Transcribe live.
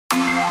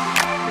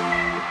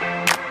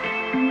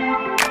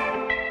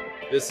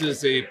This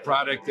is a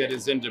product that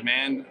is in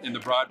demand in the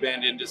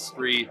broadband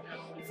industry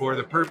for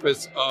the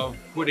purpose of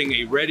putting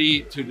a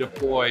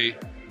ready-to-deploy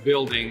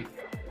building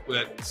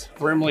that's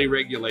firmly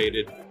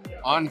regulated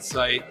on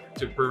site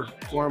to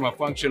perform a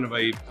function of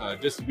a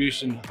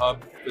distribution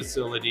hub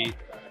facility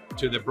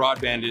to the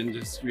broadband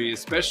industry,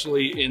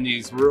 especially in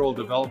these rural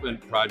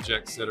development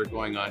projects that are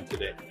going on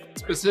today.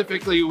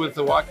 Specifically with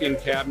the walk-in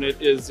cabinet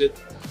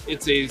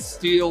it's a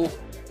steel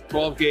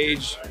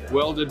 12-gauge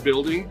welded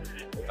building.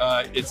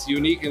 It's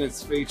unique in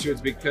its features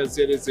because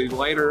it is a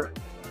lighter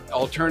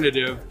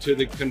alternative to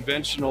the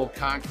conventional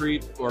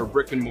concrete or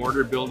brick and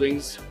mortar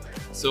buildings.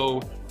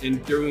 So in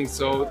doing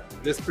so,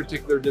 this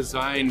particular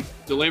design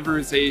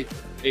delivers a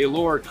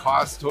lower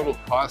total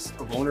cost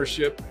of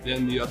ownership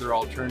than the other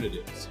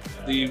alternatives.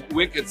 The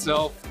wick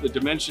itself, the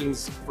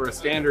dimensions for a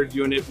standard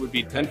unit would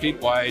be 10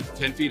 feet wide,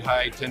 10 feet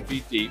high, 10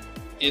 feet deep.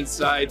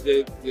 Inside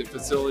the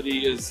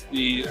facility is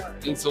the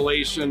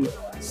insulation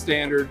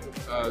standard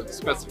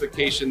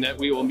specification that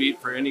we will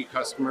meet for any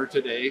customer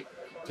today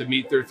to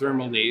meet their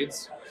thermal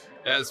needs.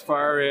 As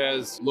far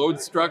as load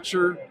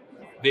structure,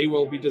 they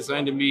will be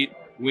designed to meet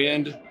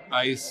wind,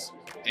 ice,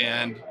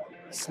 and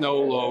snow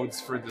loads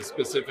for the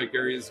specific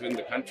areas in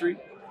the country.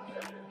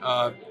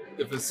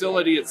 The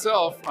facility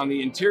itself on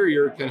the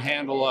interior can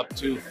handle up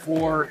to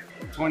 4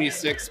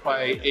 26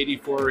 by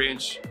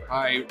 84-inch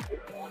high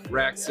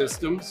rack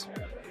systems.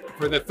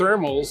 For the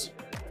thermals,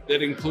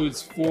 that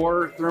includes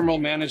 4 thermal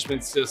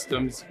management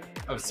systems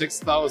of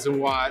 6,000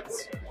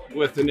 watts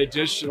with an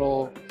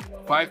additional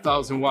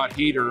 5,000 watt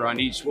heater on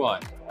each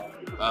one.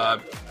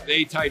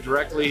 They tie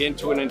directly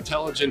into an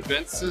intelligent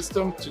vent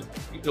system to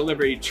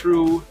deliver a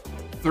true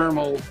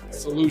thermal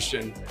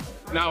solution.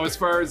 Now, as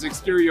far as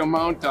exterior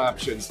mount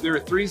options, there are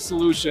 3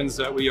 solutions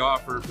that we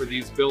offer for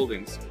these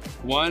buildings.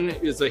 One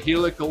is a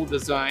helical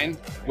design,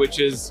 which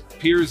is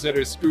piers that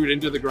are screwed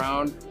into the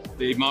ground.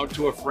 They mount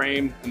to a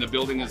frame and the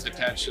building is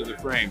attached to the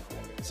frame.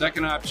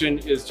 Second option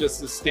is just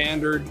the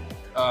standard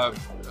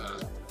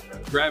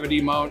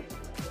gravity mount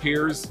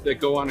piers that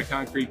go on a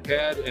concrete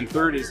pad. And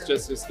third is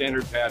just a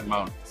standard pad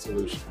mount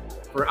solution.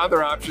 For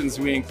other options,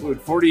 we include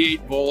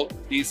 48-volt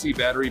DC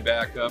battery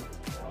backup.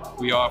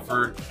 We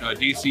offer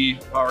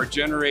DC power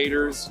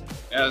generators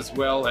as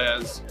well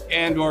as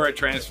or a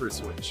transfer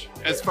switch.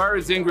 As far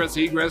as ingress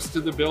egress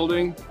to the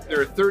building,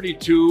 there are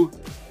 32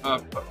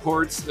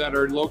 ports that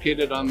are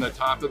located on the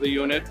top of the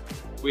unit.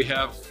 We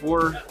have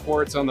 4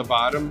 ports on the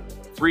bottom,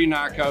 3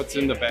 knockouts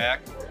in the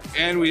back,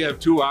 and we have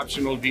 2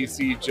 optional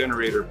DC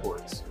generator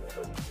ports.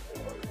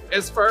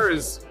 As far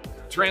as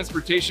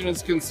transportation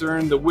is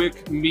concerned, the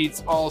WIC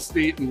meets all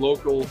state and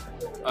local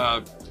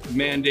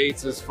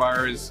mandates as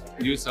far as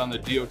use on the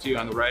DOT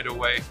on the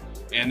right-of-way,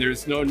 and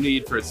there's no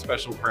need for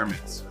special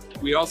permits.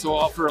 We also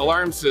offer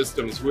alarm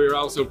systems. We're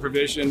also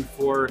provisioned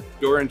for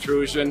door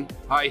intrusion,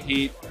 high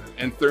heat,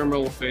 and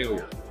thermal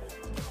failure.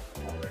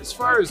 As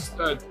far as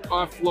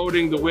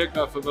offloading the WIC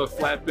off of a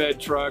flatbed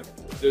truck,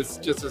 there's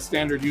just a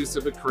standard use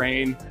of a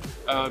crane.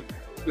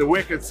 The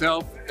WIC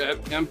itself,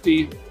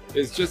 empty,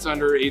 is just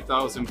under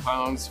 8,000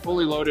 pounds.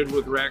 Fully loaded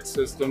with rack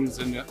systems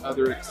and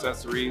other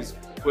accessories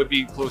would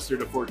be closer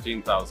to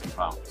 14,000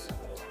 pounds.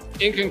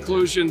 In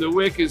conclusion, the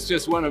WIC is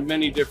just one of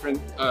many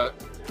different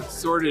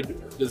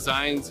sorted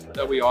designs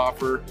that we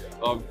offer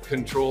of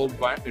controlled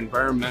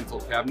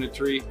environmental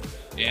cabinetry,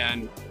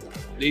 and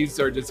these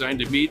are designed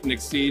to meet and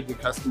exceed the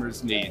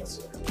customer's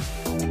needs.